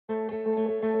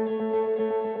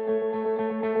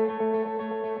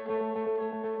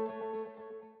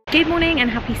Good morning and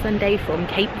happy Sunday from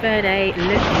Cape Verde.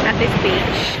 Look at this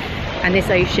beach and this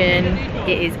ocean.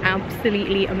 It is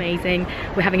absolutely amazing.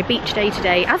 We're having a beach day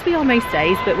today, as we are most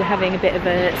days, but we're having a bit of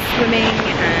a swimming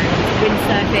and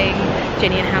windsurfing.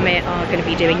 Jenny and Hamid are going to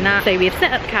be doing that. So we have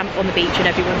set up camp on the beach and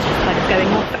everyone's just kind of going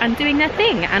off and doing their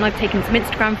thing. And I've taken some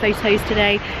Instagram photos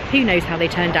today. Who knows how they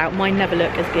turned out. Mine never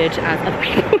look as good as other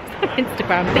people's on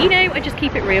Instagram. But you know, I just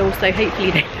keep it real, so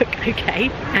hopefully they look okay.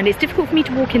 And it's difficult for me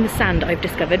to walk in the sand, I've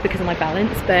discovered, because of my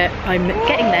balance, but I'm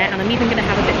getting there, and I'm even going to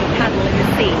have a bit of a paddle in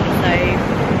the sea. So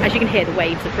as you can hear, the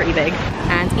waves are pretty big.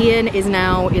 And Ian is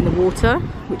now in the water,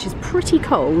 which is pretty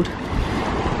cold.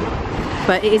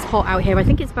 But it is hot out here. I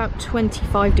think it's about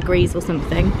 25 degrees or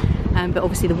something. But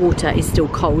obviously the water is still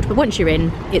cold. But once you're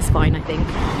in, it's fine, I think.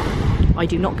 I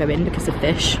do not go in because of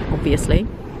fish, obviously.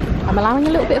 I'm allowing a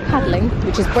little bit of paddling,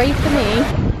 which is brave for me.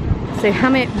 So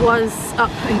Hamid was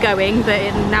up and going, but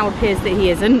it now appears that he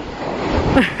isn't.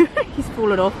 He's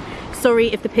fallen off. Sorry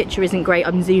if the picture isn't great.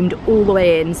 I'm zoomed all the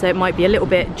way in, so it might be a little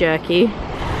bit jerky.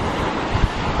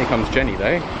 Here comes Jenny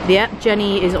though. Yeah,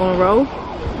 Jenny is on a roll.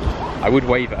 I would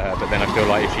wave at her, but then I feel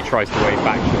like if she tries to wave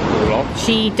back, she'll fall off.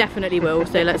 She definitely will,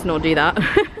 so let's not do that.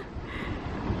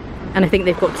 And I think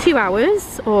they've got 2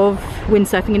 hours of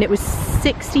windsurfing, and it was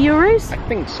 60 euros? I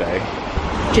think so.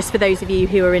 Just for those of you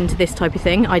who are into this type of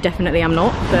thing. I definitely am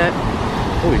not, but...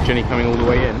 Oh, is Jenny coming all the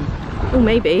way in? Oh,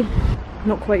 maybe.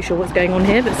 Not quite sure what's going on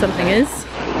here, but something is.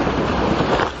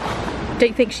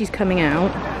 Don't think she's coming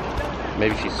out.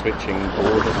 Maybe she's switching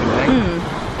board or something.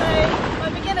 So, my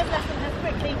beginner's lesson has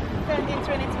quickly turned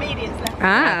into an intermediate lesson.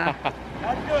 Ah.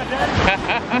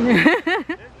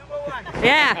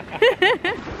 Yeah.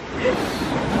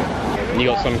 And you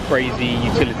got some crazy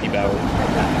utility belt.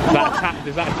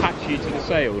 Does that attach you to the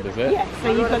sail, does it? Yeah,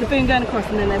 so you've got the boom going across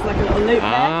and then there's like a little loop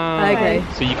there. Okay.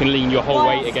 So you can lean your whole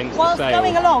weight against the sail. Whilst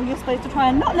going along, you're supposed to try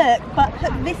and not look, but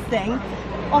hook this thing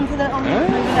onto the over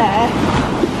there,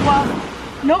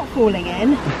 whilst not falling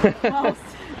in.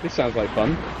 This sounds like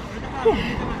fun.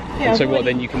 Yeah, and so what,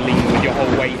 then you can lean with your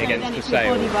whole weight against the sail?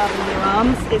 Your body rather than your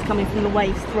arms. It's coming from the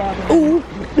waist rather than... Ooh!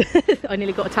 I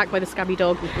nearly got attacked by the scabby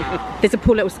dog. There's a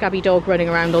poor little scabby dog running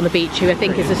around on the beach who I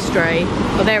think is a stray.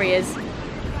 Oh, there he is.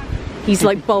 He's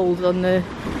like bold on the...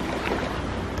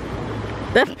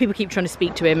 People keep trying to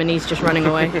speak to him and he's just running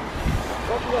away.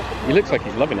 He looks like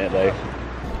he's loving it though.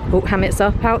 Oh, Hamid's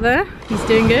up out there. He's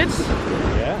doing good.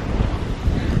 Yeah.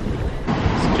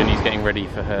 So Jenny's getting ready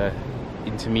for her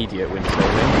intermediate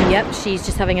windsailing. Yep, she's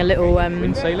just having a little...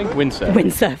 Windsailing? Windsurfing.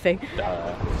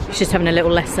 Windsurfing. She's just having a little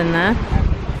lesson there.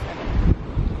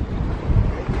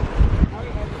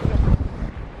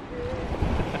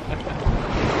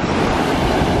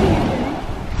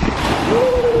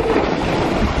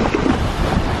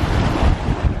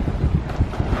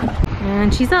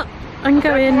 And she's up and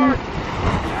going.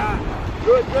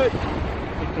 Good, good.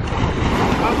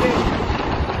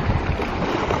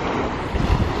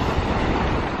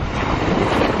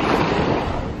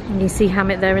 And you see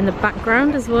Hamid there in the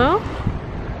background as well.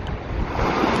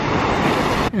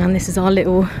 And this is our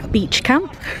little beach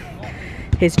camp.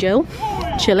 Here's Jill,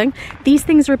 chilling. These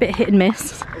things are a bit hit and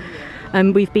miss.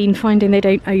 We've been finding they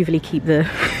don't overly keep the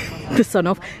sun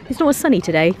off. It's not as sunny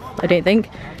today, I don't think.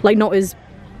 Like, not as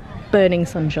burning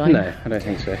sunshine. No, I don't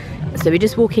think so. So we're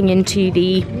just walking into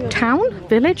the town,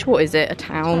 village? What is it? A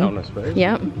town? I suppose.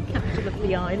 Yeah. Capital of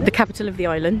the island. The capital of the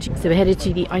island. So we're headed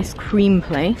to the ice cream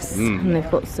place, and they've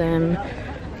got some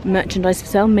merchandise for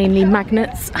sale, mainly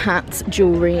magnets, hats,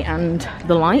 jewellery and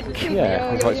the like.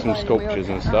 Yeah, there's like some sculptures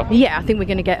and stuff. Yeah, I think we're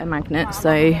going to get a magnet,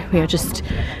 so we are just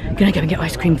going to go and get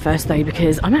ice cream first though,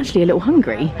 because I'm actually a little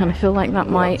hungry and I feel like that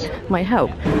might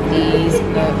help. These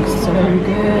look so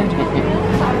good.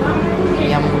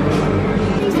 Yum.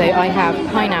 So I have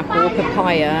pineapple,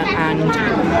 papaya and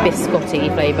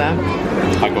biscotti flavour.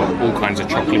 I got all kinds of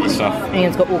chocolatey stuff.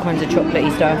 Ian's got all kinds of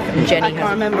chocolatey stuff, and Jenny I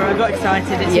can't remember, I got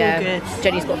excited, it's all good.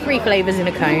 Jenny's got 3 flavours in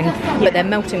a cone, but they're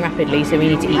melting rapidly, so we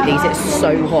need to eat these. It's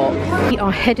so hot. We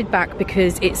are headed back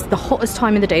because it's the hottest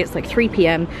time of the day. It's like 3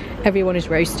 PM, everyone is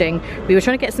roasting. We were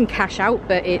trying to get some cash out,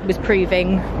 but it was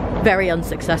proving very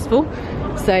unsuccessful.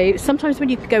 So sometimes when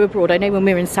you go abroad, I know when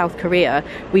we were in South Korea,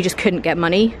 we just couldn't get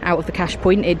money out of the cash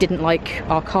point. It didn't like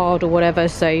our card or whatever.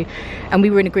 So, and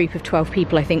we were in a group of 12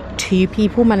 people. I think 2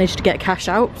 people managed to get cash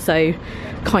out. So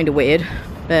kind of weird,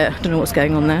 but I don't know what's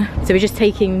going on there. So we're just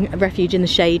taking refuge in the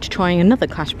shade, trying another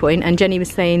cash point. And Jenny was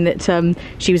saying that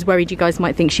she was worried you guys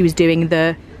might think she was doing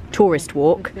the tourist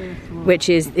walk, which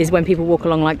is when people walk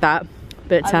along like that.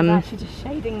 But I was actually just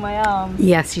shading my arms.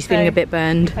 Yes, she's feeling a bit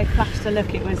burned. If I flashed a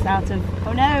look, it was out of,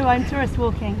 oh no, I'm tourist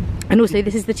walking. And also,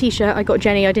 this is the t-shirt I got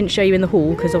Jenny. I didn't show you in the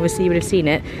haul because obviously you would have seen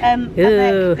it.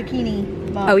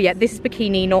 Bikini marks. Oh yeah, this is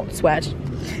bikini, not sweat,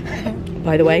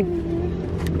 by the way.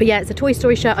 But yeah, it's a Toy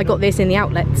Story shirt. I got this in the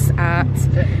outlets at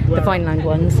the Vineland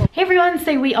ones. Hey everyone,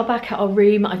 so we are back at our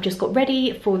room. I've just got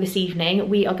ready for this evening.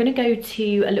 We are going to go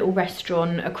to a little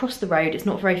restaurant across the road. It's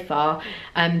not very far.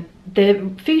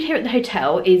 The food here at the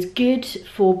hotel is good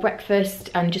for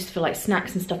breakfast and just for like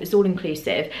snacks and stuff. It's all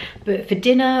inclusive. But for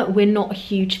dinner, we're not a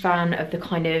huge fan of the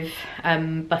kind of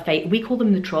buffet. We call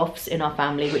them the troughs in our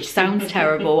family, which sounds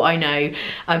terrible, I know.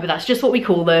 But that's just what we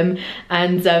call them.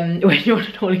 And when you're on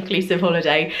an all-inclusive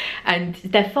holiday, and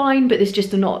they're fine, but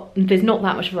there's not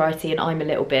that much variety, and I'm a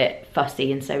little bit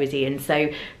fussy, and so is Ian. So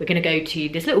we're going to go to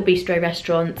this little bistro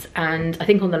restaurant, and I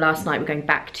think on the last night we're going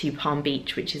back to Palm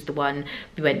Beach, which is the one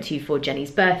we went to for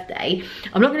Jenny's birthday.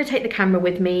 I'm not going to take the camera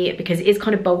with me because it is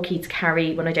kind of bulky to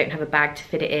carry when I don't have a bag to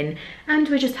fit it in, and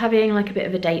we're just having like a bit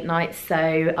of a date night, so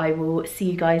I will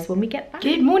see you guys when we get back.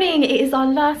 Good morning, it is our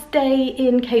last day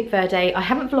in Cape Verde. I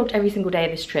haven't vlogged every single day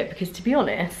of this trip because, to be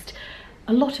honest,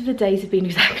 a lot of the days have been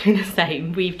exactly the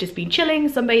same. We've just been chilling,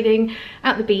 sunbathing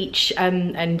at the beach,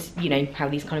 and you know how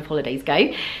these kind of holidays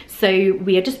go. So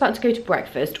we are just about to go to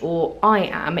breakfast, or I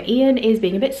am. Ian is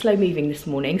being a bit slow moving this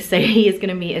morning, so he is going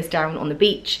to meet us down on the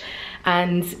beach,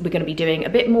 and we're going to be doing a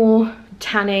bit more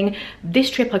tanning. This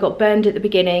trip I got burned at the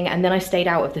beginning, and then I stayed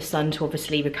out of the sun to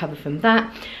obviously recover from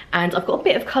that, and I've got a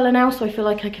bit of colour now, so I feel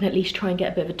like I can at least try and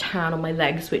get a bit of a tan on my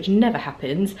legs, which never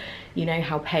happens. You know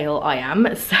how pale I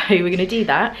am, so we're going to do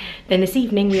that. Then this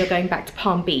evening we are going back to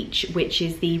Palm Beach, which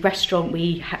is the restaurant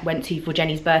we went to for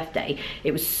Jenny's birthday.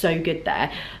 It was so good there.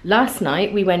 Last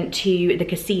night we went to the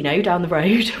casino down the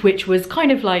road, which was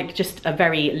kind of like just a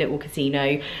very little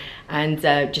casino, and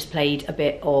just played a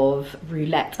bit of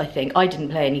roulette, I think. I didn't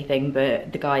play anything,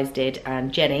 but the guys did,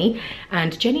 and Jenny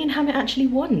and Hammett actually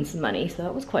won some money, so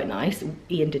that was quite nice.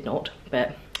 Ian did not,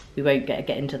 but we won't get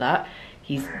into that.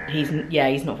 He's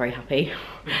not very happy.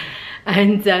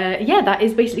 And yeah, that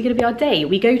is basically going to be our day.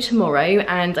 We go tomorrow,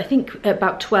 and I think at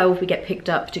about 12 we get picked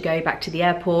up to go back to the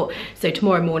airport. So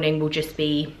tomorrow morning we'll just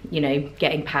be, you know,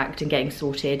 getting packed and getting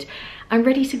sorted and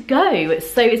ready to go.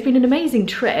 So it's been an amazing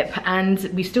trip, and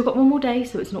we've still got one more day,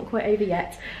 so it's not quite over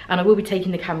yet. And I will be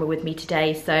taking the camera with me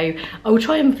today, so I will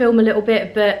try and film a little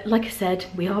bit, but like I said,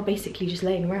 we are basically just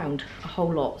laying around a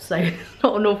whole lot, so it's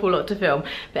not an awful lot to film.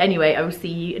 But anyway, I will see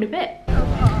you in a bit.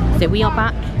 So we are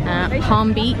back at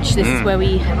Palm Beach. This is where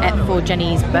we ate for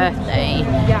Jenny's birthday,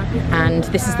 and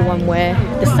this is the one where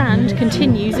the sand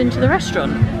continues into the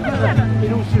restaurant.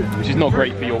 Which is not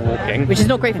great for your walking. Which is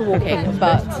not great for walking,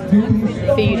 but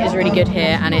food is really good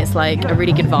here, and it's like a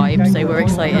really good vibe, so we're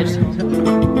excited.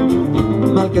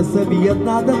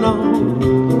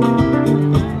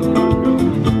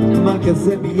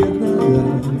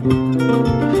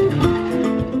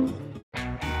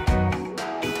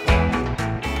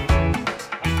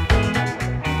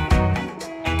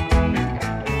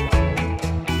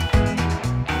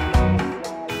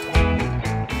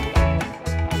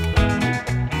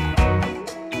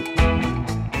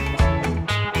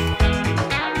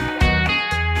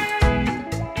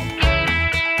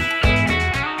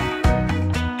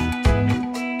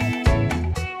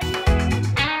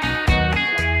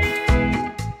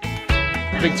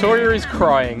 Victoria is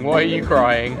crying. Why are you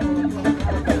crying?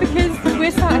 Because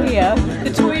we're sat here,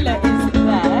 the toilet is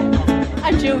there,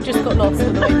 and Jill just got lost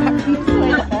on the way back from the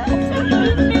toilet.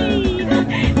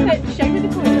 Let's show you the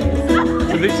toilet.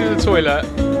 So this is the toilet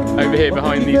over here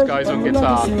behind these guys on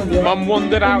guitar. Mum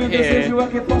wandered out here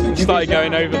and started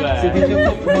going over there.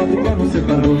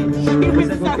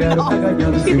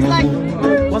 She was like,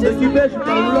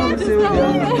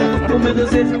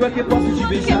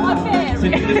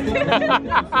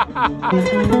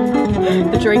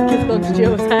 the drink has gone to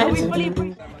Jill's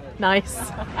head. Nice.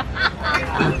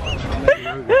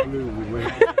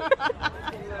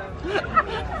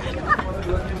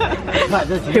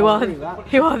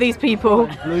 Who are these people?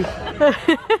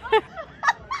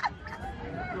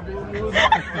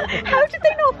 How did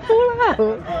they not fall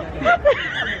out?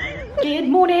 Good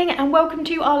morning and welcome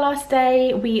to our last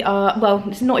day. We are, well,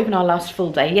 it's not even our last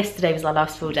full day. Yesterday was our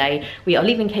last full day. We are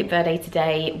leaving Cape Verde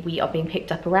today. We are being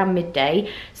picked up around midday.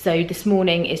 So this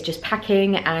morning is just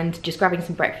packing and just grabbing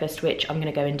some breakfast, which I'm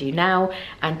gonna go and do now.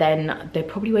 And then there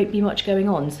probably won't be much going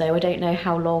on. So I don't know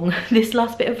how long this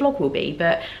last bit of vlog will be,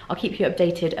 but I'll keep you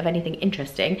updated of anything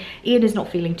interesting. Ian is not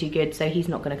feeling too good, so he's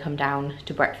not gonna come down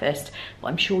to breakfast, but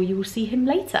I'm sure you will see him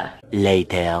later.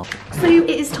 Later. So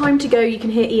it is time to go. You can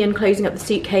hear Ian closing up the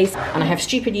suitcase, and I have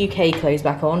stupid UK clothes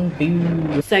back on.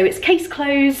 Boo. So it's case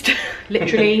closed,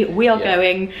 literally. We are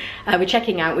going. We're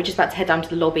checking out. We're just about to head down to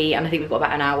the lobby, and I think we've got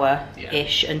about an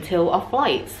hour-ish until our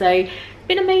flight. So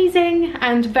been amazing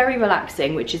and very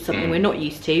relaxing, which is something we're not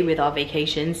used to with our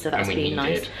vacations, so that's been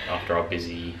nice after our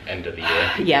busy end of the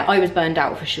year. Yeah, I was burned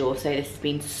out for sure, so this has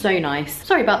been so nice.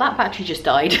 Sorry about that, battery just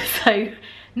died. So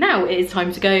now it is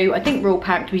time to go. I think we're all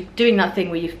packed. We're doing that thing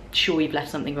where you're sure you've left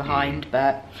something behind,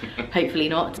 but hopefully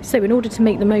not. So in order to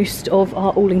make the most of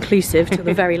our all-inclusive till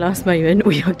the very last moment,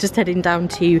 we are just heading down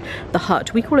to the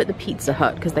hut. We call it the Pizza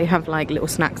Hut because they have like little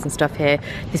snacks and stuff here.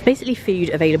 There's basically food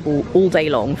available all day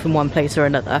long from one place or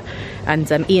another.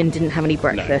 And Ian didn't have any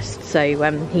breakfast,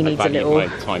 so he needs a little... I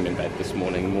valued my time in bed this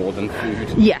morning more than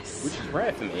food. Yes. Which is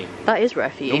rare for me. That is rare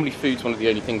for you. Normally food's one of the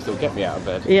only things that'll get me out of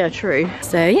bed. Yeah, true.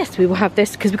 So yes, we will have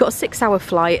this because we've got a 6-hour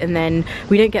flight, and then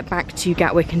we don't get back to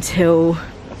Gatwick until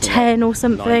 10 or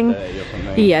something. 9:30 or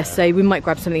something. Yeah, so we might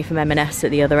grab something from M&S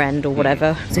at the other end or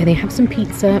whatever. So they have some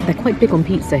pizza. They're quite big on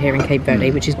pizza here in Cape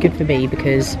Verde, which is good for me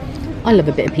because I love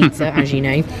a bit of pizza, as you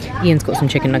know. Ian's got some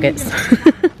chicken nuggets.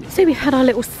 So we've had our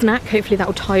little snack. Hopefully that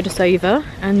will tide us over.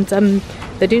 And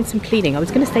they're doing some cleaning. I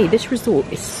was going to say, this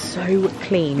resort is so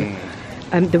clean.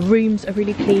 The rooms are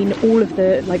really clean. All of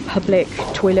the like public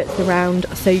toilets around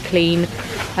are so clean.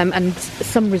 And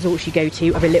some resorts you go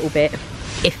to are a little bit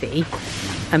iffy.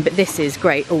 But this is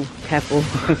great. Oh, careful.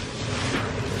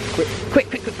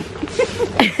 quick.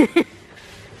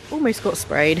 Almost got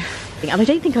sprayed. And I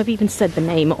don't think I've even said the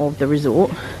name of the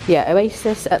resort. Yeah,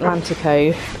 Oasis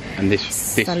Atlantico. And this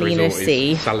Salinas resort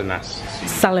Sea. is Salinas.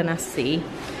 Salinas Sea.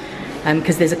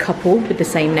 Because there's a couple with the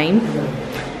same name.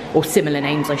 Or similar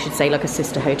names, I should say, like a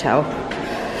sister hotel.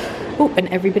 Oh, and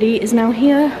everybody is now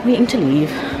here waiting to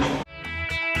leave.